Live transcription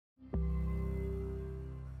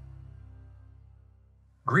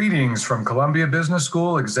Greetings from Columbia Business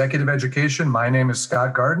School, Executive Education. My name is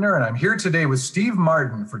Scott Gardner, and I'm here today with Steve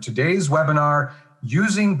Martin for today's webinar,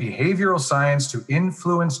 Using Behavioral Science to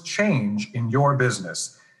Influence Change in Your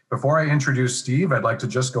Business. Before I introduce Steve, I'd like to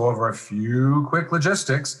just go over a few quick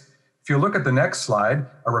logistics. If you look at the next slide,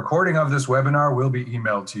 a recording of this webinar will be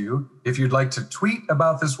emailed to you. If you'd like to tweet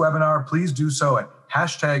about this webinar, please do so at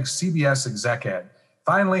 #CBSExecEd.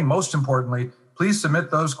 Finally, most importantly, please submit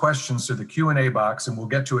those questions to the Q&A box and we'll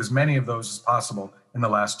get to as many of those as possible in the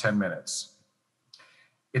last 10 minutes.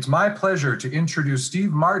 It's my pleasure to introduce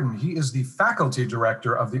Steve Martin. He is the faculty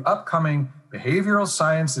director of the upcoming Behavioral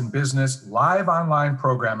Science in Business live online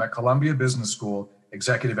program at Columbia Business School,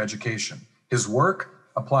 Executive Education. His work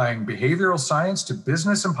applying behavioral science to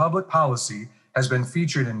business and public policy has been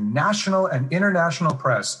featured in national and international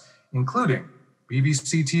press, including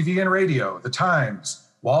BBC TV and radio, The Times,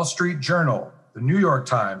 Wall Street Journal, The New York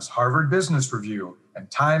Times, Harvard Business Review, and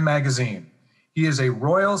Time Magazine. He is a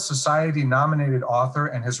Royal Society nominated author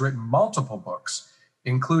and has written multiple books,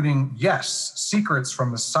 including Yes, Secrets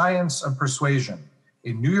from the Science of Persuasion,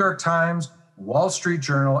 a New York Times, Wall Street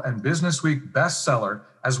Journal, and Business Week bestseller,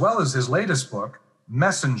 as well as his latest book,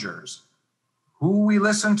 Messengers, Who We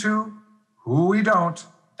Listen to, Who We Don't,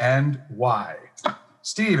 and Why.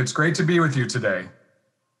 Steve, it's great to be with you today.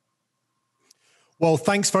 Well,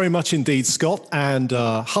 thanks very much indeed, Scott. And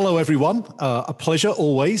hello, everyone. A pleasure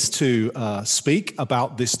always to speak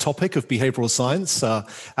about this topic of behavioral science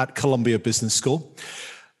at Columbia Business School.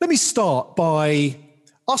 Let me start by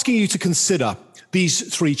asking you to consider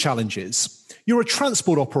these three challenges. You're a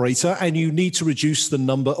transport operator and you need to reduce the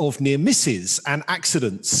number of near misses and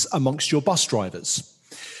accidents amongst your bus drivers.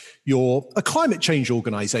 You're a climate change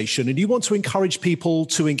organization and you want to encourage people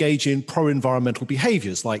to engage in pro-environmental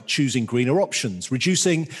behaviors like choosing greener options,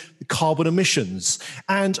 reducing carbon emissions,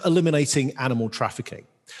 and eliminating animal trafficking.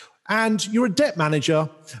 And you're a debt manager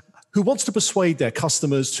who wants to persuade their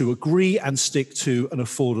customers to agree and stick to an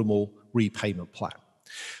affordable repayment plan.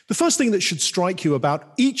 The first thing that should strike you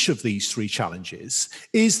about each of these three challenges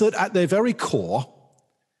is that at their very core,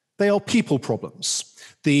 they are people problems.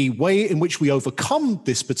 The way in which we overcome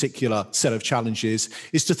this particular set of challenges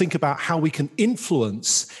is to think about how we can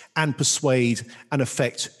influence and persuade and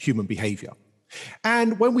affect human behavior.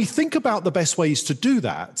 And when we think about the best ways to do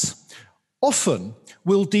that, often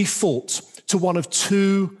we'll default to one of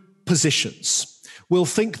two positions. We'll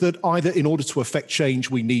think that either in order to affect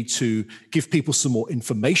change, we need to give people some more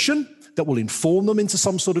information that will inform them into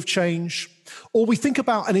some sort of change, or we think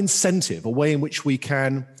about an incentive, a way in which we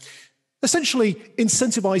can essentially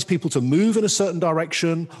incentivize people to move in a certain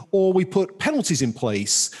direction, or we put penalties in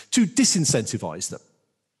place to disincentivize them.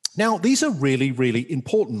 Now, these are really, really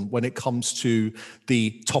important when it comes to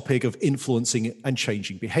the topic of influencing and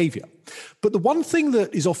changing behavior. But the one thing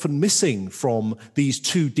that is often missing from these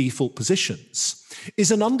two default positions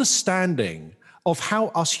is an understanding of how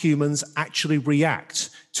us humans actually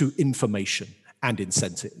react to information and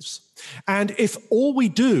incentives. And if all we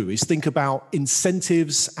do is think about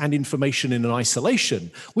incentives and information in an isolation,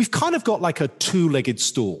 we've kind of got like a two-legged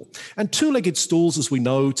stool. And two-legged stools, as we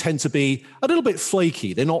know, tend to be a little bit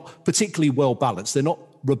flaky. They're not particularly well balanced. They're not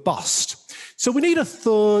robust. So we need a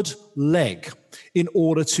third leg in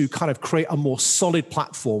order to kind of create a more solid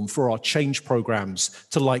platform for our change programs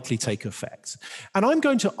to likely take effect. And I'm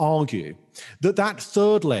going to argue that that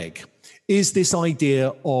third leg is this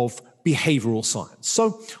idea of behavioral science.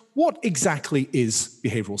 So what exactly is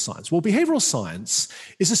behavioral science? Well, behavioral science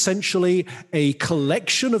is essentially a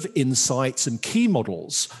collection of insights and key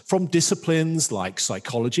models from disciplines like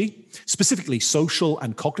psychology, specifically social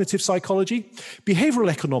and cognitive psychology, behavioral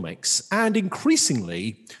economics, and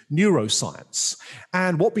increasingly neuroscience.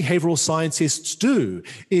 And what behavioral scientists do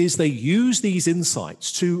is they use these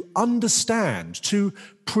insights to understand, to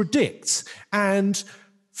predict, and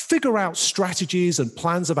figure out strategies and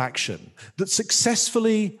plans of action that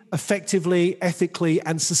successfully, effectively, ethically,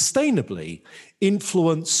 and sustainably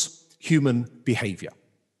influence human behavior.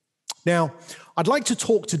 Now, I'd like to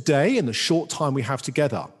talk today, in the short time we have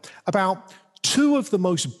together, about two of the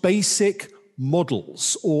most basic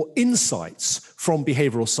models or insights from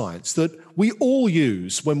behavioral science that we all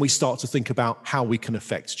use when we start to think about how we can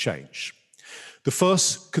affect change. The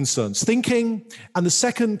first concerns thinking, and the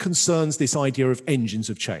second concerns this idea of engines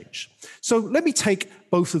of change. So let me take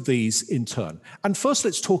both of these in turn. And first,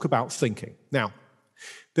 let's talk about thinking. Now,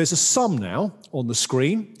 there's a sum now on the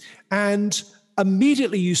screen, and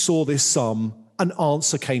immediately you saw this sum an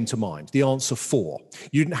answer came to mind, the answer 4.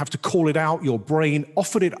 You didn't have to call it out. Your brain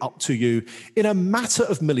offered it up to you in a matter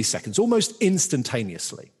of milliseconds, almost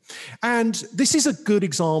instantaneously. And this is a good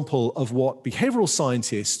example of what behavioral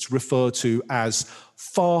scientists refer to as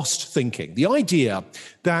fast thinking. The idea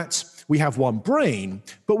that we have one brain,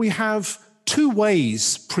 but we have 2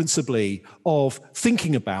 ways, principally, of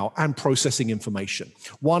thinking about and processing information.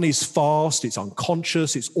 One is fast, it's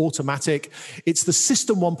unconscious, it's automatic. It's the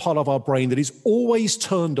system 1 part of our brain that is always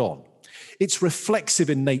turned on. It's reflexive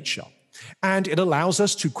in nature, and it allows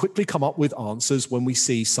us to quickly come up with answers when we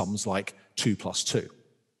see sums like 2 plus 2.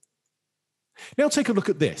 Now take a look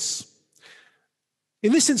at this.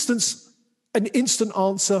 In this instance, an instant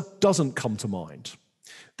answer doesn't come to mind.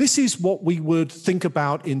 This is what we would think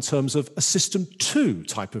about in terms of a system 2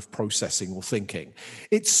 type of processing or thinking.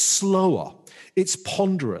 It's slower, it's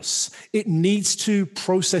ponderous, it needs to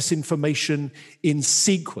process information in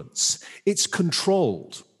sequence, it's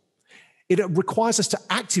controlled. It requires us to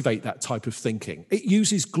activate that type of thinking. It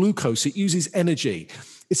uses glucose, it uses energy.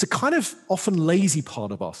 It's a kind of often lazy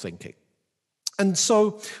part of our thinking. And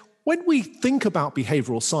so when we think about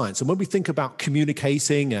behavioral science and when we think about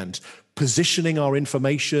communicating and positioning our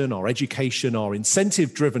information, our education, our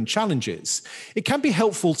incentive-driven challenges, it can be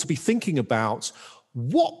helpful to be thinking about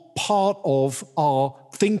what part of our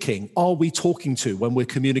thinking are we talking to when we're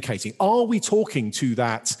communicating? Are we talking to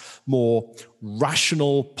that more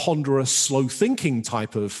rational, ponderous, slow-thinking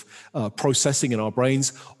type of processing in our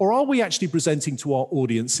brains, or are we actually presenting to our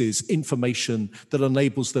audiences information that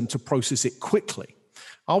enables them to process it quickly?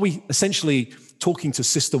 Are we essentially talking to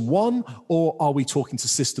system 1 or are we talking to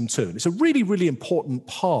system 2? And it's a really, really important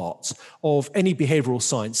part of any behavioral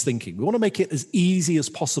science thinking. We want to make it as easy as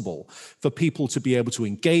possible for people to be able to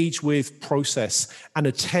engage with, process, and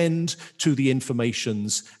attend to the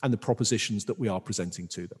informations and the propositions that we are presenting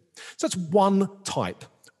to them. So that's one type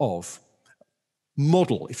of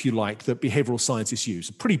model, if you like, that behavioral scientists use,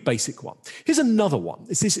 a pretty basic one. Here's another one.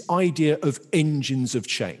 It's this idea of engines of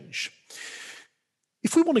change.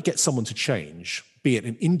 If we want to get someone to change, be it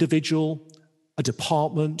an individual, a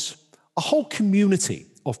department, a whole community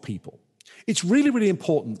of people, it's really, really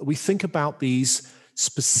important that we think about these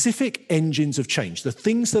specific engines of change, the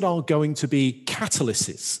things that are going to be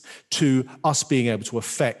catalysts to us being able to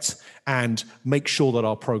affect and make sure that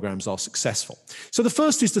our programs are successful. So the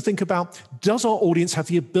first is to think about, does our audience have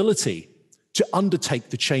the ability to undertake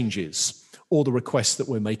the changes or the requests that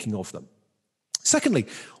we're making of them? Secondly,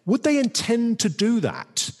 would they intend to do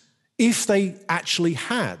that if they actually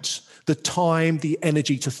had the time, the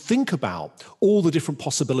energy to think about all the different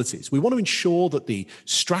possibilities? We want to ensure that the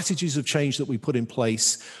strategies of change that we put in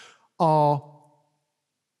place are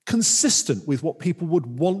consistent with what people would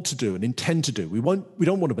want to do and intend to do. We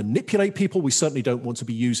don't want to manipulate people. We certainly don't want to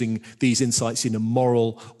be using these insights in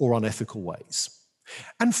immoral or unethical ways.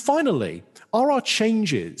 And finally, are our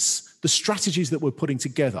changes, the strategies that we're putting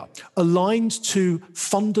together, aligned to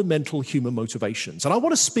fundamental human motivations? And I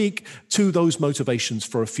want to speak to those motivations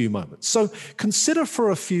for a few moments. So consider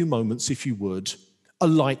for a few moments, if you would, a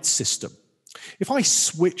light system. If I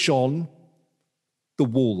switch on the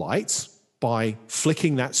wall light by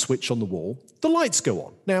flicking that switch on the wall, the lights go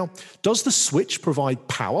on. Now, does the switch provide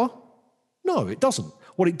power? No, it doesn't.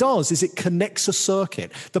 What it does is it connects a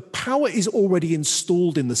circuit. The power is already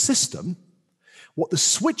installed in the system. What the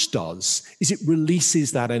switch does is it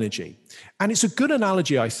releases that energy. And it's a good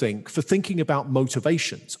analogy, I think, for thinking about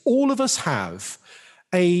motivations. All of us have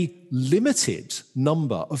a limited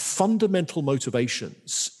number of fundamental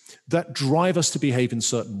motivations that drive us to behave in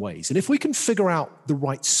certain ways. And if we can figure out the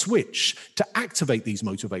right switch to activate these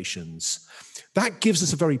motivations, that gives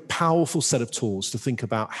us a very powerful set of tools to think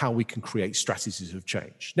about how we can create strategies of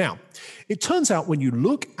change. Now, it turns out when you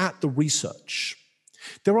look at the research,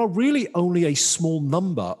 there are really only a small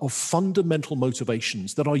number of fundamental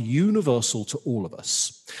motivations that are universal to all of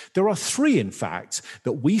us. There are 3, in fact,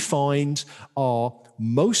 that we find are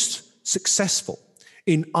most successful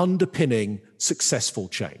in underpinning successful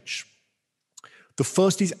change. The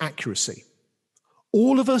first is accuracy.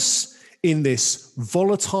 All of us in this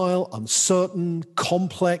volatile, uncertain,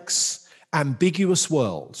 complex, ambiguous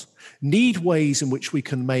world need ways in which we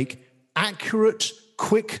can make accurate,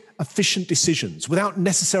 quick, efficient decisions without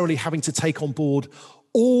necessarily having to take on board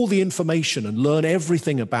all the information and learn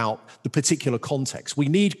everything about the particular context. We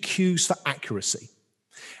need cues for accuracy.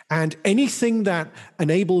 And anything that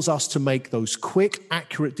enables us to make those quick,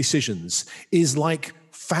 accurate decisions is like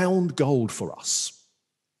found gold for us.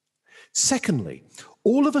 Secondly,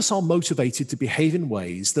 All of us are motivated to behave in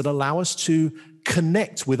ways that allow us to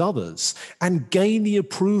connect with others and gain the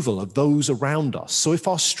approval of those around us. So if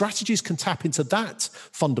our strategies can tap into that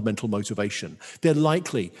fundamental motivation, they're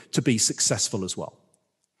likely to be successful as well.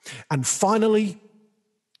 And finally,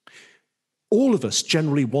 all of us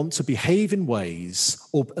generally want to behave in ways,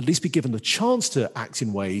 or at least be given the chance to act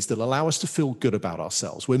in ways that allow us to feel good about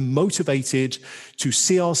ourselves. We're motivated to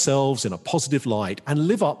see ourselves in a positive light and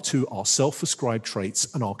live up to our self-prescribed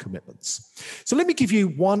traits and our commitments. So let me give you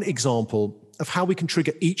one example of how we can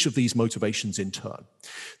trigger each of these motivations in turn.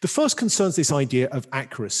 The first concerns this idea of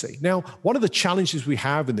accuracy. Now, one of the challenges we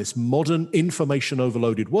have in this modern information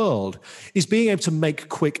overloaded world is being able to make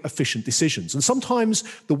quick, efficient decisions. And sometimes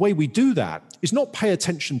the way we do that is not pay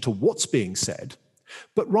attention to what's being said,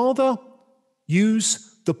 but rather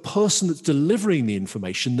use the person that's delivering the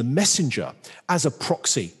information, the messenger, as a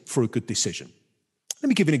proxy for a good decision. Let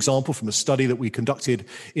me give you an example from a study that we conducted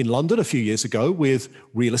in London a few years ago with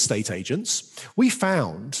real estate agents. We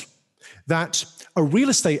found that a real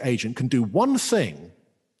estate agent can do one thing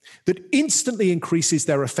that instantly increases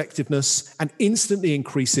their effectiveness and instantly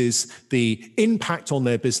increases the impact on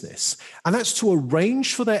their business. And that's to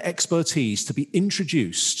arrange for their expertise to be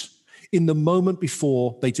introduced in the moment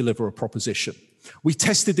before they deliver a proposition. We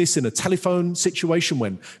tested this in a telephone situation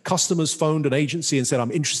when customers phoned an agency and said,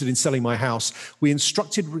 I'm interested in selling my house. We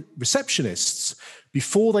instructed receptionists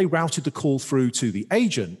before they routed the call through to the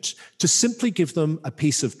agent to simply give them a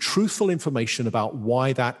piece of truthful information about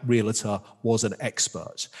why that realtor was an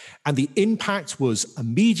expert. And the impact was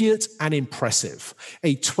immediate and impressive.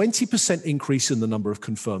 A 20% increase in the number of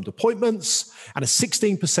confirmed appointments and a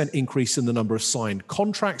 16% increase in the number of signed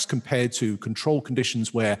contracts compared to control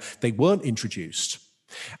conditions where they weren't introduced.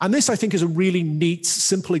 And this, I think, is a really neat,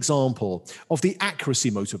 simple example of the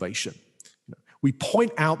accuracy motivation. We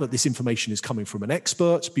point out that this information is coming from an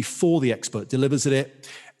expert before the expert delivers it,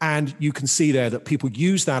 and you can see there that people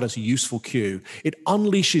use that as a useful cue. It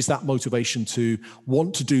unleashes that motivation to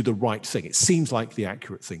want to do the right thing. It seems like the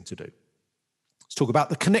accurate thing to do. Let's talk about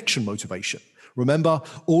the connection motivation. Remember,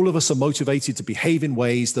 all of us are motivated to behave in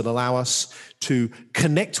ways that allow us to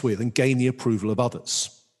connect with and gain the approval of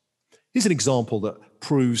others. Here's an example that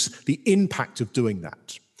proves the impact of doing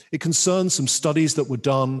that. It concerns some studies that were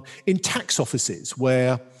done in tax offices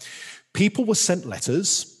where people were sent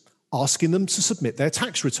letters asking them to submit their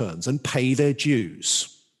tax returns and pay their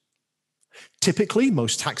dues. Typically,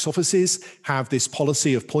 most tax offices have this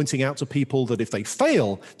policy of pointing out to people that if they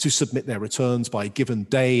fail to submit their returns by a given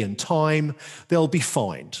day and time, they'll be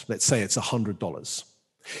fined. Let's say it's $100.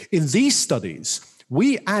 In these studies,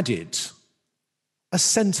 we added a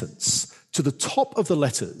sentence to the top of the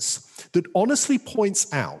letters that honestly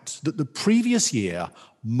points out that the previous year,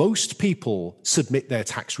 most people submit their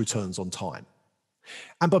tax returns on time.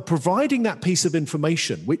 And by providing that piece of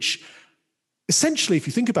information, which essentially, if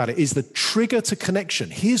you think about it, is the trigger to connection,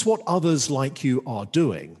 here's what others like you are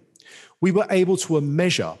doing, we were able to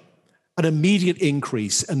measure an immediate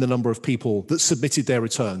increase in the number of people that submitted their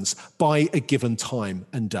returns by a given time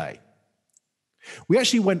and day. We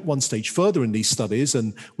actually went one stage further in these studies,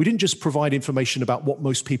 and we didn't just provide information about what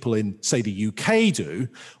most people in, say, the UK do.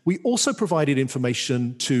 We also provided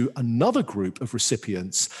information to another group of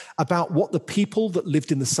recipients about what the people that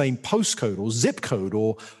lived in the same postcode or zip code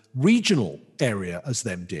or regional area as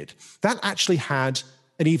them did. That actually had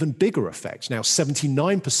an even bigger effect. Now,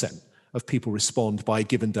 79% of people respond by a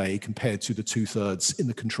given day compared to the 2/3 in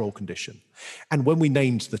the control condition. And when we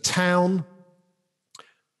named the town,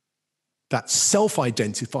 that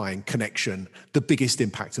self-identifying connection, the biggest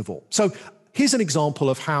impact of all. So here's an example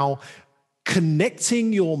of how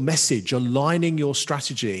connecting your message, aligning your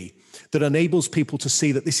strategy that enables people to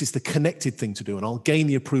see that this is the connected thing to do, and I'll gain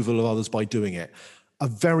the approval of others by doing it. A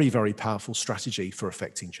very, very powerful strategy for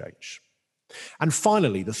affecting change. And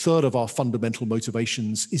finally, the third of our fundamental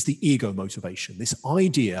motivations is the ego motivation, this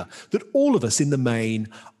idea that all of us in the main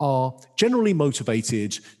are generally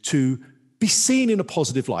motivated to be seen in a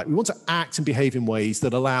positive light. We want to act and behave in ways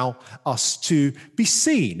that allow us to be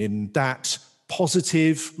seen in that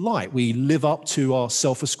positive light. We live up to our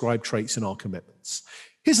self-ascribed traits and our commitments.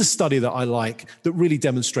 Here's a study that I like that really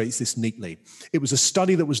demonstrates this neatly. It was a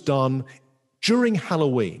study that was done during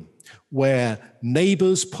Halloween, where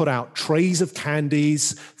neighbors put out trays of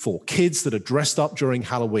candies for kids that are dressed up during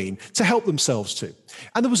Halloween to help themselves to.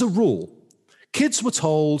 And there was a rule. Kids were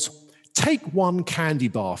told, take one candy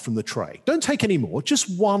bar from the tray. Don't take any more,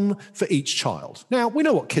 just one for each child. Now, we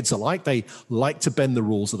know what kids are like. They like to bend the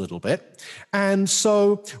rules a little bit. And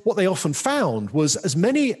so what they often found was as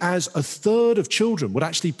many as a third of children would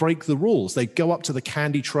actually break the rules. They'd go up to the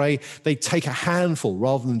candy tray, they'd take a handful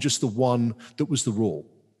rather than just the one that was the rule.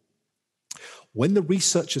 When the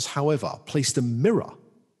researchers, however, placed a mirror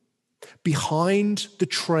behind the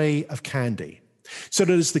tray of candy, so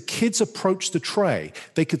that as the kids approached the tray,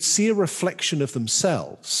 they could see a reflection of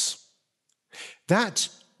themselves. That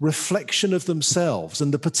reflection of themselves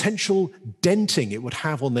and the potential denting it would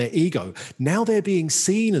have on their ego, now they're being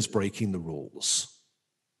seen as breaking the rules,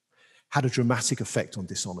 had a dramatic effect on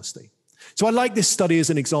dishonesty. So I like this study as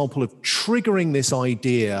an example of triggering this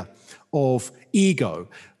idea of ego,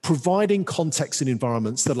 providing context and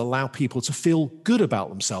environments that allow people to feel good about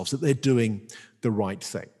themselves, that they're doing the right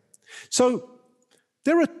thing. So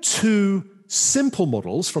there are two simple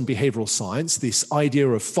models from behavioral science, this idea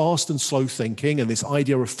of fast and slow thinking and this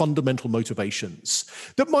idea of fundamental motivations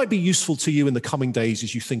that might be useful to you in the coming days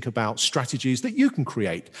as you think about strategies that you can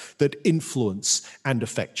create that influence and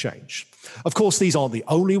affect change. Of course, these aren't the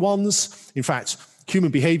only ones. In fact,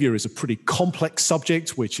 human behavior is a pretty complex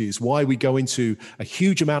subject, which is why we go into a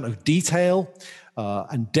huge amount of detail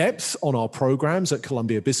and depth on our programs at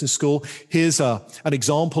Columbia Business School. Here's an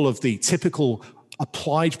example of the typical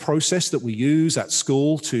applied process that we use at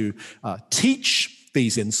school to teach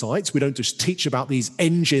these insights. We don't just teach about these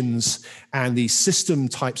engines and these system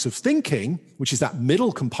types of thinking, which is that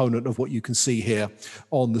middle component of what you can see here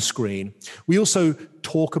on the screen. We also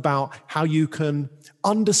talk about how you can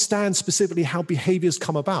understand specifically how behaviors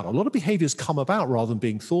come about. A lot of behaviors come about rather than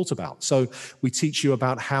being thought about. So we teach you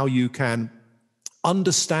about how you can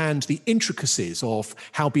understand the intricacies of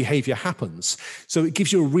how behavior happens. So it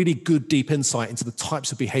gives you a really good deep insight into the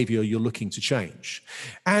types of behavior you're looking to change.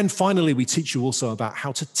 And finally, we teach you also about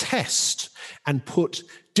how to test and put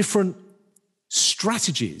different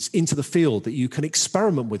strategies into the field that you can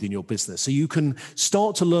experiment with in your business. So you can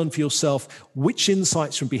start to learn for yourself which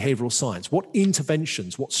insights from behavioral science, what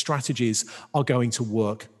interventions, what strategies are going to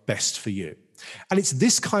work best for you. And it's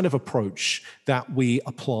this kind of approach that we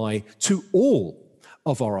apply to all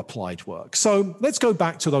of our applied work. So let's go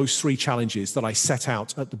back to those three challenges that I set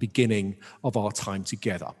out at the beginning of our time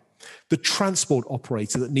together. The transport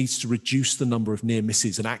operator that needs to reduce the number of near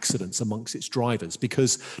misses and accidents amongst its drivers,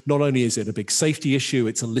 because not only is it a big safety issue,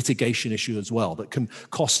 it's a litigation issue as well that can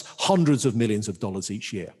cost hundreds of millions of dollars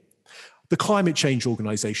each year. The climate change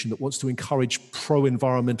organization that wants to encourage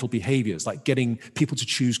pro-environmental behaviors, like getting people to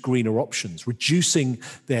choose greener options, reducing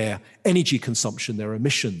their energy consumption, their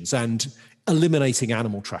emissions, and eliminating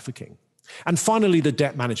animal trafficking. And finally, the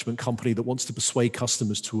debt management company that wants to persuade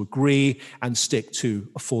customers to agree and stick to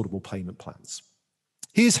affordable payment plans.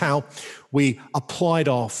 Here's how we applied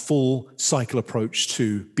our full cycle approach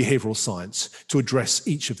to behavioral science to address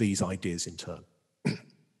each of these ideas in turn.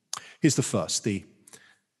 Here's the first, the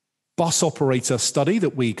bus operator study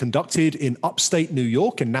that we conducted in upstate New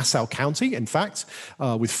York in Nassau County, in fact,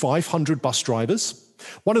 with 500 bus drivers.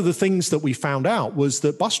 One of the things that we found out was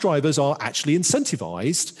that bus drivers are actually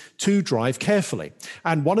incentivized to drive carefully.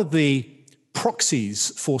 And one of the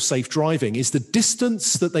proxies for safe driving is the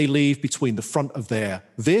distance that they leave between the front of their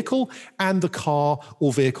vehicle and the car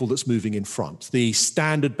or vehicle that's moving in front. The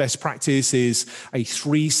standard best practice is a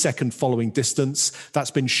 3-second following distance. That's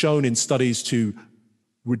been shown in studies to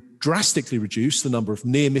drastically reduce the number of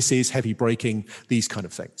near misses, heavy braking, these kind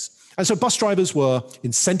of things. And so bus drivers were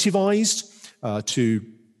incentivized to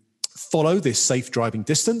follow this safe driving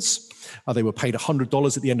distance. They were paid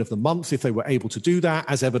 $100 at the end of the month if they were able to do that,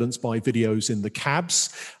 as evidenced by videos in the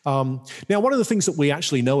cabs. Now, one of the things that we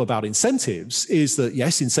actually know about incentives is that,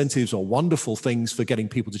 yes, incentives are wonderful things for getting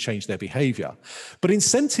people to change their behavior, but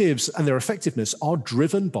incentives and their effectiveness are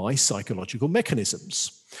driven by psychological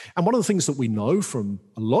mechanisms. And one of the things that we know from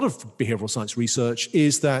a lot of behavioral science research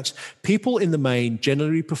is that people in the main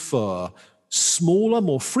generally prefer smaller,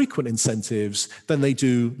 more frequent incentives than they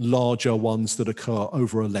do larger ones that occur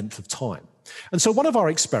over a length of time. And so one of our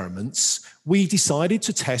experiments, we decided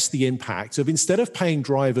to test the impact of, instead of paying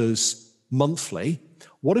drivers monthly,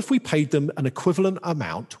 what if we paid them an equivalent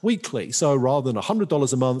amount weekly? So rather than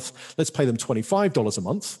 $100 a month, let's pay them $25 a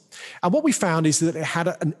month. And what we found is that it had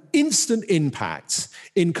an instant impact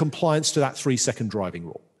in compliance to that 3-second driving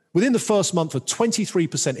rule. Within the first month, a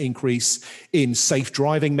 23% increase in safe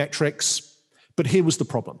driving metrics. But here was the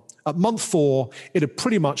problem. At month 4, it had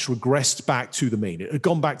pretty much regressed back to the mean. It had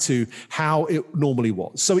gone back to how it normally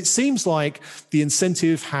was. So it seems like the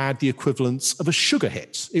incentive had the equivalence of a sugar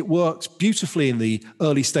hit. It worked beautifully in the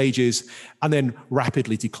early stages and then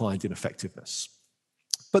rapidly declined in effectiveness.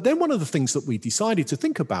 But then one of the things that we decided to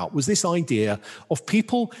think about was this idea of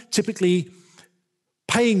people typically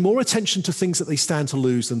paying more attention to things that they stand to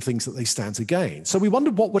lose than things that they stand to gain. So we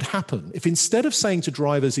wondered what would happen if instead of saying to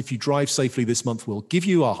drivers, if you drive safely this month, we'll give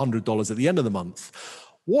you $100 at the end of the month,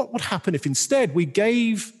 what would happen if instead we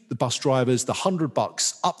gave the bus drivers the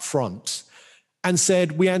 $100 up front and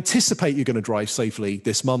said, we anticipate you're going to drive safely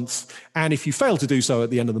this month, and if you fail to do so at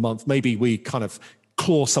the end of the month, maybe we kind of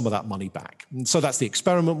claw some of that money back. And so that's the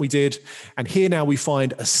experiment we did. And here now we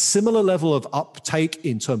find a similar level of uptake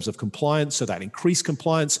in terms of compliance. So that increased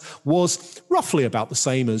compliance was roughly about the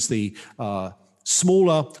same as the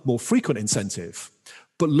smaller, more frequent incentive.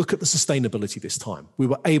 But look at the sustainability this time. We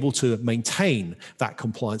were able to maintain that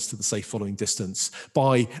compliance to the safe following distance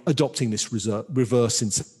by adopting this reverse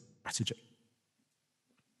incentive strategy.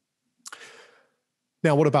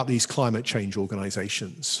 Now, what about these climate change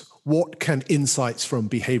organizations? What can insights from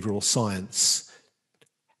behavioral science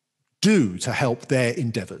do to help their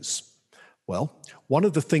endeavors? Well, one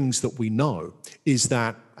of the things that we know is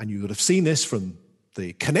that, and you would have seen this from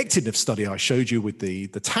the connectedness study I showed you with the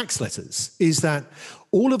tax letters, is that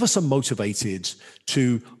all of us are motivated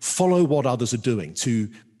to follow what others are doing, to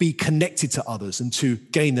be connected to others and to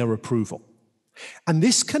gain their approval. And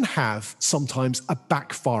this can have sometimes a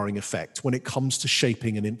backfiring effect when it comes to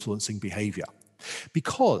shaping and influencing behavior.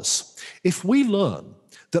 Because if we learn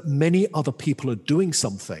that many other people are doing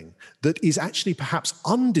something that is actually perhaps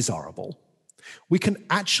undesirable, we can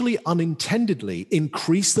actually unintendedly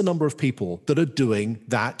increase the number of people that are doing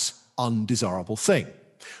that undesirable thing.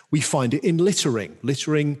 We find it in littering.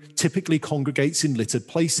 Littering typically congregates in littered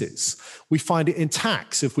places. We find it in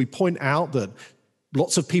tax. If we point out that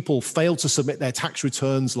lots of people failed to submit their tax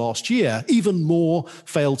returns last year, even more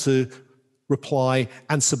failed to reply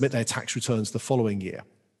and submit their tax returns the following year.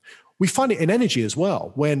 We find it in energy as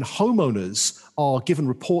well. When homeowners are given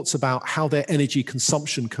reports about how their energy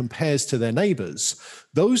consumption compares to their neighbors,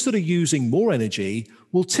 those that are using more energy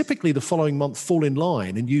will typically the following month fall in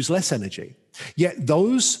line and use less energy. Yet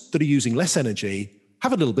those that are using less energy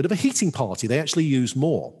have a little bit of a heating party. They actually use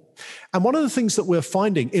more. And one of the things that we're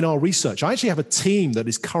finding in our research, I actually have a team that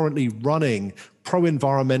is currently running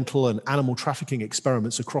pro-environmental and animal trafficking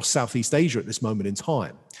experiments across Southeast Asia at this moment in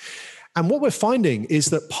time. And what we're finding is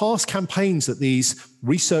that past campaigns that these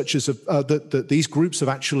researchers have, that these groups have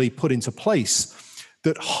actually put into place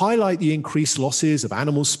that highlight the increased losses of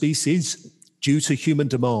animal species due to human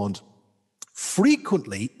demand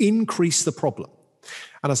frequently increase the problem.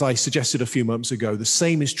 And as I suggested a few moments ago, the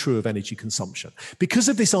same is true of energy consumption. Because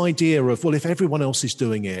of this idea of, well, if everyone else is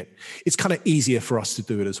doing it, it's kind of easier for us to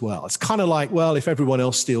do it as well. It's kind of like, well, if everyone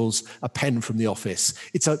else steals a pen from the office,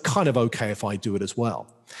 it's kind of okay if I do it as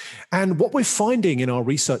well. And what we're finding in our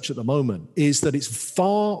research at the moment is that it's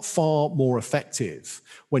far, far more effective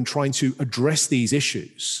when trying to address these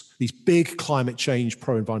issues, these big climate change,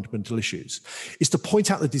 pro-environmental issues, is to point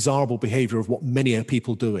out the desirable behavior of what many are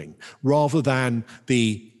people doing, rather than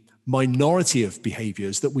the minority of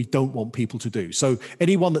behaviors that we don't want people to do. So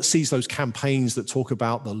anyone that sees those campaigns that talk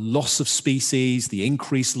about the loss of species, the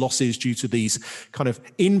increased losses due to these kind of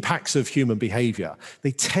impacts of human behavior,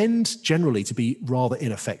 they tend generally to be rather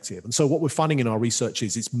ineffective. And so what we're finding in our research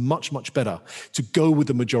is it's much, much better to go with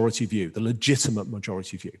the majority view, the legitimate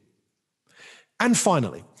majority view. And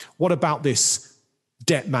finally, what about this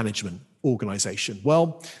debt management organization?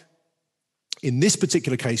 Well, in this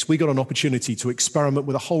particular case, we got an opportunity to experiment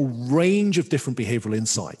with a whole range of different behavioral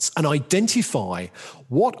insights and identify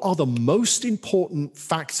what are the most important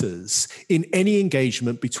factors in any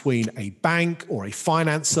engagement between a bank or a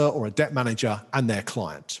financer or a debt manager and their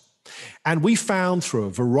client. And we found through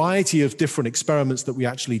a variety of different experiments that we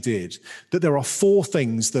actually did that there are 4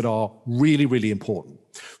 things that are really, really important.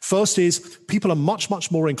 First is people are much,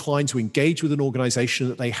 much more inclined to engage with an organization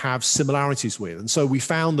that they have similarities with. And so we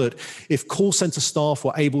found that if call center staff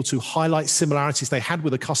were able to highlight similarities they had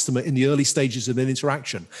with a customer in the early stages of an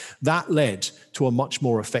interaction, that led to a much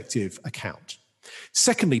more effective account.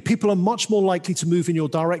 Secondly, people are much more likely to move in your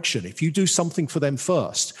direction if you do something for them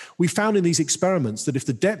first. We found in these experiments that if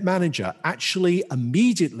the debt manager actually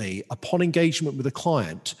immediately upon engagement with a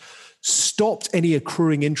client stopped any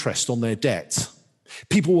accruing interest on their debt,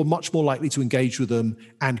 people were much more likely to engage with them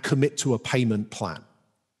and commit to a payment plan.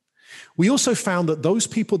 We also found that those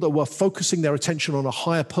people that were focusing their attention on a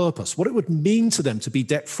higher purpose, what it would mean to them to be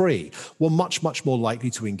debt-free, were much, much more likely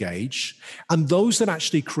to engage. And those that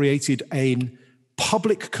actually created a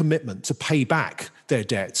public commitment to pay back their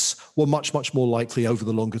debts were much, much more likely over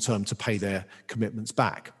the longer term to pay their commitments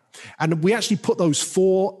back. And we actually put those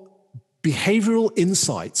 4 behavioral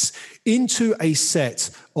insights into a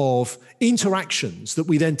set of interactions that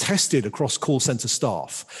we then tested across call center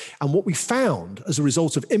staff. And what we found as a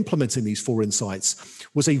result of implementing these 4 insights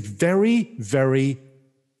was a very, very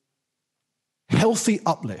healthy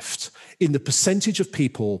uplift in the percentage of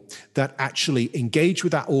people that actually engaged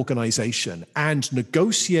with that organization and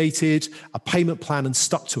negotiated a payment plan and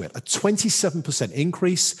stuck to it. A 27%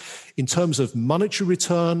 increase in terms of monetary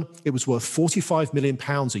return. It was worth £45 million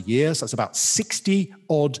a year. So that's about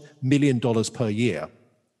 $60-odd million per year.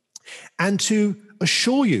 And to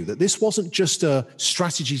assure you that this wasn't just a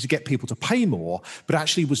strategy to get people to pay more, but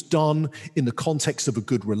actually was done in the context of a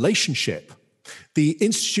good relationship, the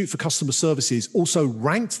Institute for Customer Services also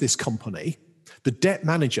ranked this company, the debt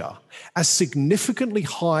manager, as significantly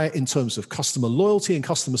higher in terms of customer loyalty and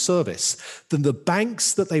customer service than the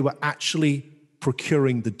banks that they were actually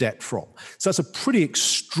procuring the debt from. So that's a pretty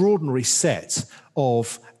extraordinary set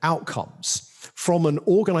of outcomes from an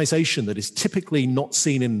organization that is typically not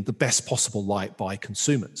seen in the best possible light by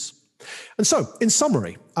consumers. And so, in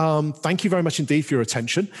summary, thank you very much indeed for your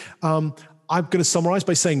attention. I'm going to summarize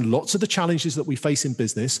by saying lots of the challenges that we face in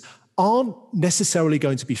business aren't necessarily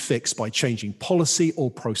going to be fixed by changing policy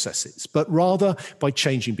or processes, but rather by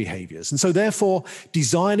changing behaviors. And so therefore,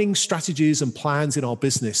 designing strategies and plans in our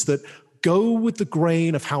business that go with the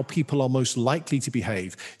grain of how people are most likely to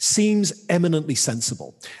behave seems eminently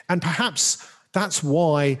sensible. And perhaps that's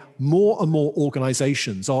why more and more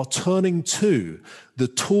organizations are turning to the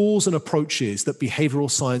tools and approaches that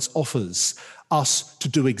behavioral science offers us to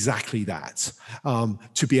do exactly that,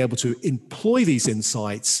 to be able to employ these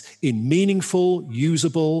insights in meaningful,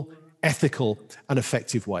 usable, ethical, and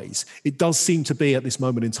effective ways. It does seem to be, at this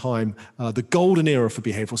moment in time, the golden era for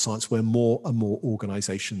behavioral science where more and more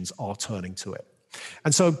organizations are turning to it.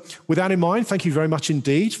 And so with that in mind, thank you very much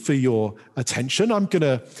indeed for your attention. I'm going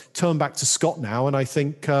to turn back to Scott now, and I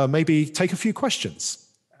think maybe take a few questions.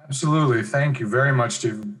 Absolutely. Thank you very much,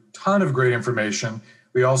 Steve. Ton of great information.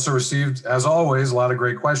 We also received, as always, a lot of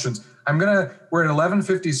great questions. We're at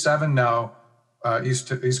 11:57 now,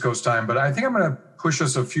 East Coast time, but I think I'm going to push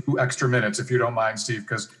us a few extra minutes, if you don't mind, Steve,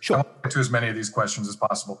 because sure. I want to get to as many of these questions as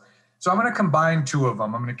possible. So I'm going to combine 2 of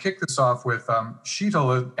them. I'm going to kick this off with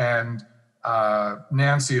Sheetal and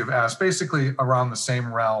Nancy have asked, basically around the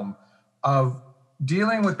same realm of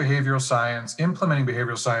dealing with behavioral science, implementing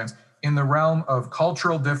behavioral science in the realm of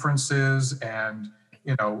cultural differences and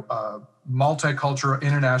multicultural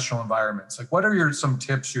international environments. Like, what are some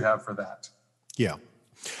tips you have for that? Yeah,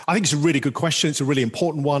 I think it's a really good question. It's a really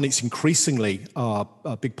important one. It's increasingly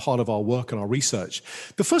a big part of our work and our research.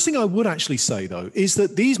 The first thing I would actually say, though, is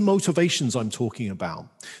that these motivations I'm talking about,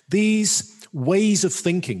 these ways of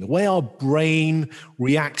thinking, the way our brain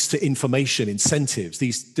reacts to information, incentives,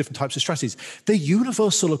 these different types of strategies, they're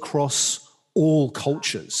universal across all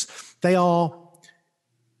cultures. They are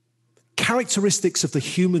characteristics of the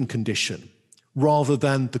human condition rather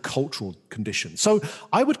than the cultural condition. So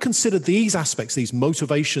I would consider these aspects, these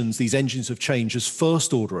motivations, these engines of change as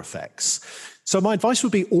first order effects. So my advice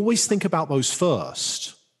would be always think about those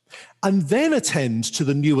first and then attend to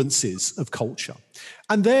the nuances of culture.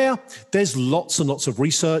 And there's lots and lots of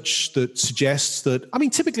research that suggests that,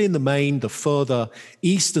 typically in the main, the further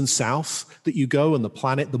east and south that you go on the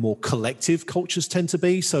planet, the more collective cultures tend to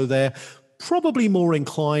be. So they're probably more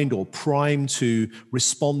inclined or primed to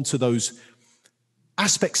respond to those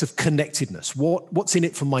aspects of connectedness. What's in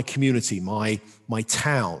it for my community, my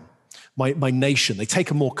town, my nation? They take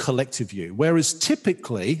a more collective view. Whereas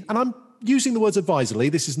typically, and I'm using the words advisedly,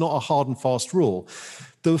 this is not a hard and fast rule,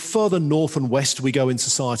 the further north and west we go in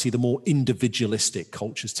society, the more individualistic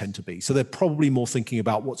cultures tend to be. So they're probably more thinking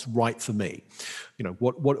about what's right for me.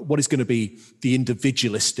 What is going to be the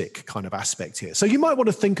individualistic kind of aspect here. So you might want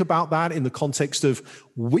to think about that in the context of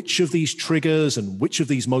which of these triggers and which of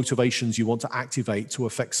these motivations you want to activate to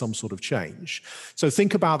affect some sort of change. So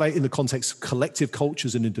think about that in the context of collective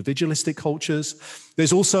cultures and individualistic cultures.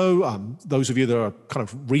 There's also, those of you that are kind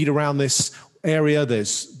of read around this area,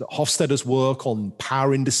 there's Hofstadter's work on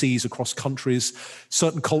power indices across countries.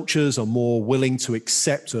 Certain cultures are more willing to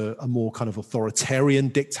accept a more kind of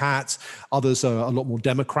authoritarian diktat. Others are a lot more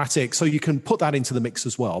democratic. So you can put that into the mix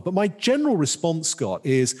as well. But my general response, Scott,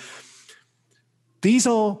 is these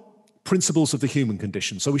are principles of the human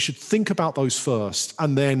condition. So we should think about those first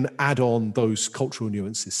and then add on those cultural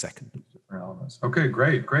nuances second. Okay,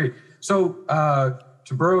 great, great. So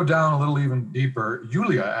to burrow down a little even deeper,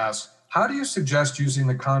 Julia asks, how do you suggest using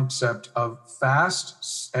the concept of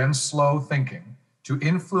fast and slow thinking to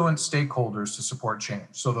influence stakeholders to support change?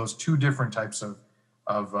 So those two different types of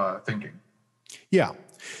thinking. Yeah.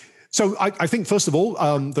 So I think, first of all,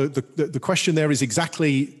 the question there is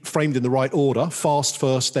exactly framed in the right order: fast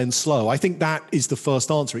first, then slow. I think that is the first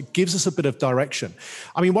answer. It gives us a bit of direction.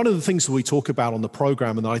 I mean, one of the things that we talk about on the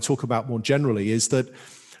program, and that I talk about more generally, is that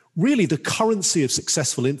really the currency of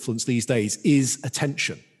successful influence these days is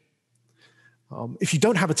attention. If you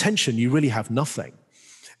don't have attention, you really have nothing.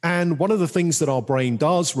 And one of the things that our brain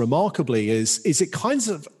does remarkably is it kind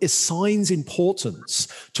of assigns importance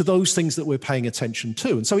to those things that we're paying attention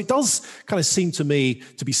to. And so it does kind of seem to me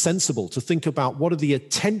to be sensible to think about what are the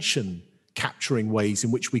attention capturing ways in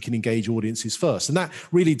which we can engage audiences first. And that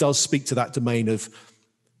really does speak to that domain of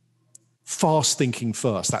fast thinking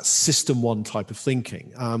first, that system one type of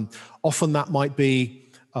thinking. Often that might be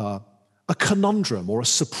a conundrum or a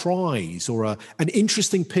surprise or an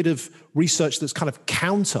interesting bit of research that's kind of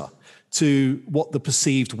counter to what the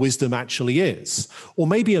perceived wisdom actually is, or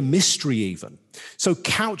maybe a mystery even. So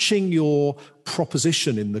couching your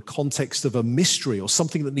proposition in the context of a mystery or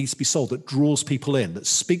something that needs to be solved, that draws people in, that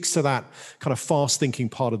speaks to that kind of fast thinking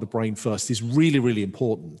part of the brain first, is really, really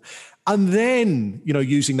important. And then,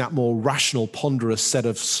 using that more rational, ponderous set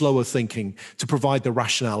of slower thinking to provide the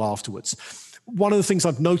rationale afterwards. One of the things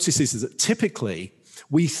I've noticed is that typically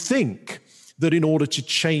we think that in order to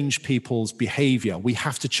change people's behavior, we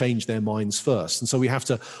have to change their minds first. And so we have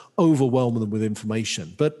to overwhelm them with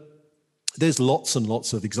information. But there's lots and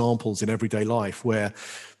lots of examples in everyday life where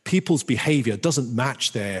people's behavior doesn't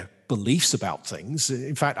match their beliefs about things.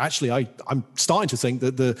 In fact, actually, I'm starting to think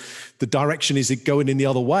that the direction is going in the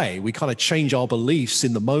other way. We kind of change our beliefs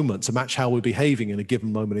in the moment to match how we're behaving in a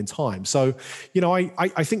given moment in time. So,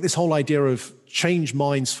 I think this whole idea of change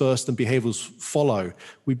minds first and behaviors follow,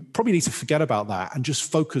 we probably need to forget about that and just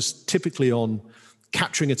focus typically on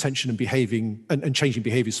capturing attention and behaving and changing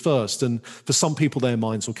behaviors first. And for some people, their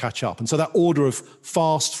minds will catch up. And so that order of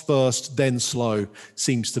fast first, then slow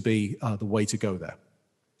seems to be the way to go there.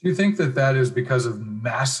 Do you think that is because of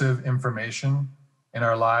massive information in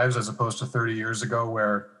our lives as opposed to 30 years ago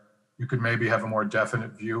where you could maybe have a more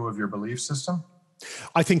definite view of your belief system?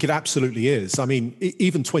 I think it absolutely is. I mean,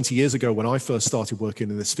 even 20 years ago when I first started working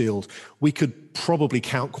in this field, we could probably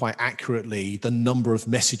count quite accurately the number of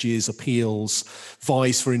messages, appeals,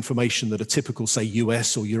 vies for information that a typical, say,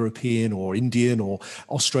 US or European or Indian or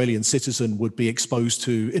Australian citizen would be exposed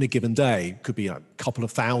to in a given day. It could be a couple of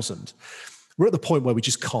thousand. We're at the point where we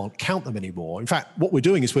just can't count them anymore. In fact, what we're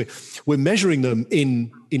doing is we're measuring them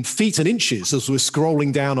in feet and inches as we're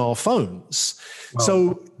scrolling down our phones. Well,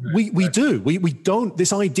 so we don't,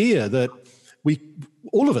 this idea that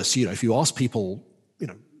all of us, if you ask people,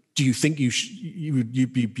 do you think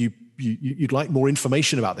you'd like more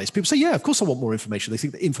information about this? People say, yeah, of course I want more information. They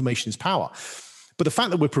think that information is power. But the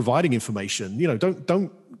fact that we're providing information,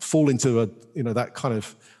 don't fall into that kind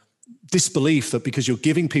of disbelief that because you're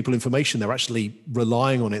giving people information, they're actually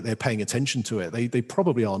relying on it, they're paying attention to it. They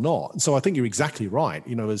probably are not. And so I think you're exactly right.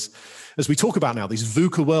 As we talk about now, this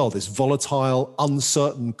VUCA world, this volatile,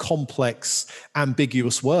 uncertain, complex,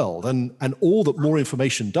 ambiguous world, and all that more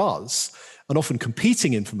information does, and often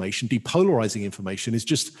competing information, depolarizing information, is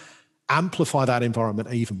just amplify that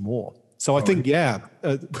environment even more. So I think,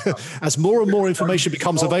 as more and more information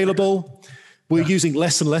becomes available, we're using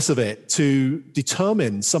less and less of it to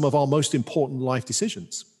determine some of our most important life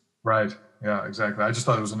decisions. Right. Yeah, exactly. I just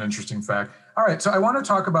thought it was an interesting fact. All right. So I want to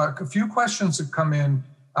talk about a few questions that come in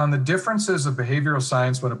on the differences of behavioral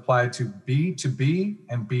science when applied to B2B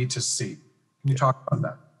and B2C. Can you talk about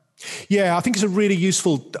that? Yeah, I think it's a really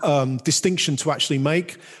useful distinction to actually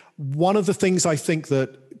make. One of the things I think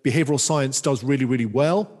that behavioral science does really, really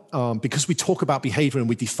well, because we talk about behavior and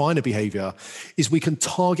we define a behavior, is we can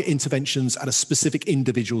target interventions at a specific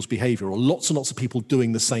individual's behavior, or lots and lots of people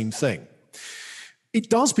doing the same thing. It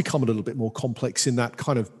does become a little bit more complex in that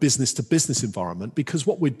kind of business to business environment, because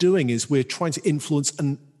what we're doing is we're trying to influence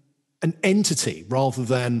an entity rather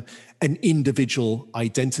than an individual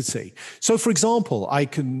identity. So for example, I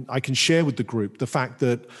can share with the group the fact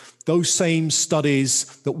that those same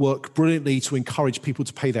studies that work brilliantly to encourage people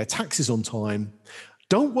to pay their taxes on time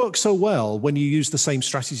don't work so well when you use the same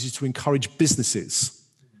strategies to encourage businesses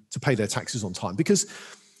to pay their taxes on time, because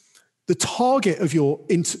the target of your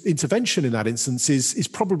intervention in that instance is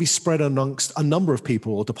probably spread amongst a number of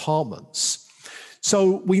people or departments.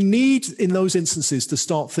 So we need, in those instances, to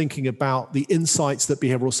start thinking about the insights that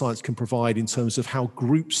behavioral science can provide in terms of how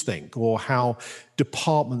groups think, or how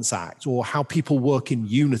departments act, or how people work in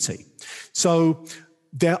unity. So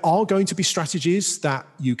there are going to be strategies that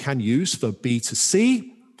you can use for B to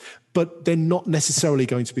C, but they're not necessarily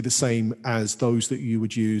going to be the same as those that you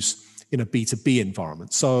would use in a B2B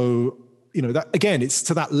environment. So, that again, it's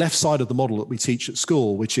to that left side of the model that we teach at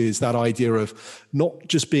school, which is that idea of not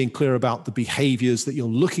just being clear about the behaviors that you're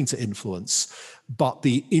looking to influence, but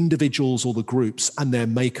the individuals or the groups and their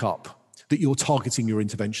makeup that you're targeting your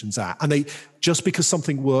interventions at. And just because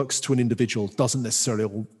something works to an individual doesn't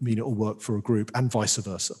necessarily mean it will work for a group, and vice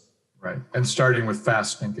versa. Right. And starting with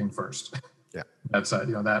fast thinking first. Yeah. That's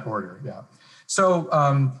that order. Yeah. So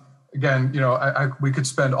again, we could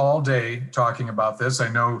spend all day talking about this. I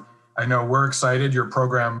know we're excited. Your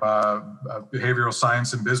program, Behavioral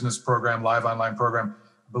Science and Business program, live online program,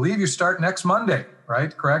 I believe you start next Monday,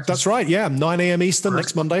 right? Correct? That's right. Yeah. 9 a.m. Eastern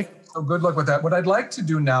next Monday. So good luck with that. What I'd like to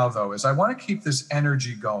do now, though, is I want to keep this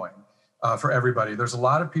energy going for everybody. There's a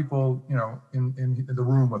lot of people, in the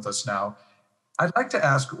room with us now. I'd like to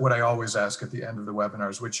ask what I always ask at the end of the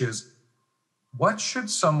webinars, which is, what should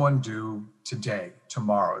someone do today,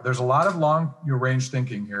 tomorrow? There's a lot of long range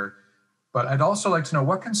thinking here, but I'd also like to know,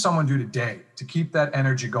 what can someone do today to keep that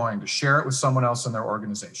energy going, to share it with someone else in their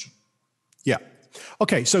organization? Yeah.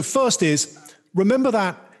 Okay. So first is, remember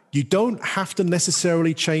that you don't have to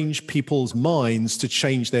necessarily change people's minds to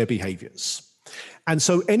change their behaviors. And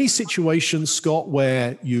so any situation, Scott,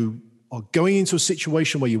 where you are going into a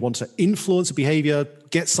situation where you want to influence a behavior,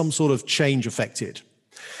 get some sort of change affected,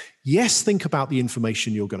 yes, think about the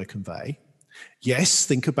information you're going to convey. Yes,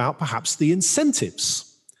 think about perhaps the incentives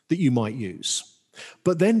that you might use.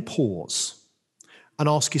 But then pause and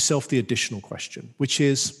ask yourself the additional question, which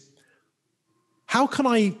is, how can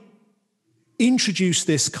I introduce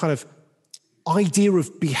this kind of idea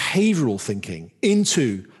of behavioral thinking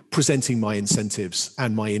into presenting my incentives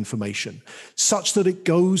and my information, such that it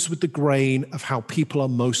goes with the grain of how people are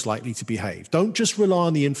most likely to behave? Don't just rely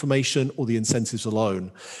on the information or the incentives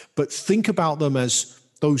alone, but think about them as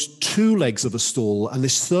those two legs of a stool. And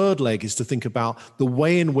this third leg is to think about the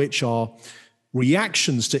way in which our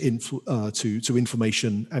reactions to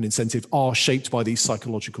information and incentive are shaped by these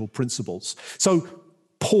psychological principles. So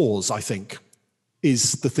pause, I think,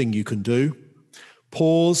 is the thing you can do.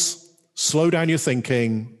 Pause, slow down your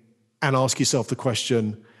thinking, and ask yourself the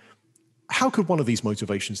question, how could one of these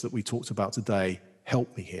motivations that we talked about today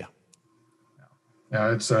help me here?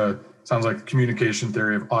 Yeah, it sounds like the communication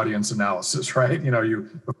theory of audience analysis, right?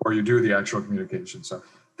 Before you do the actual communication. So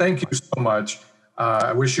thank you so much.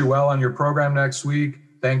 I wish you well on your program next week.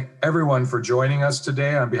 Thank everyone for joining us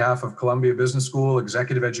today on behalf of Columbia Business School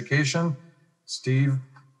Executive Education. Steve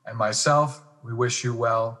and myself, we wish you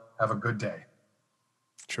well. Have a good day.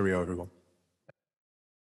 Cheerio, everyone.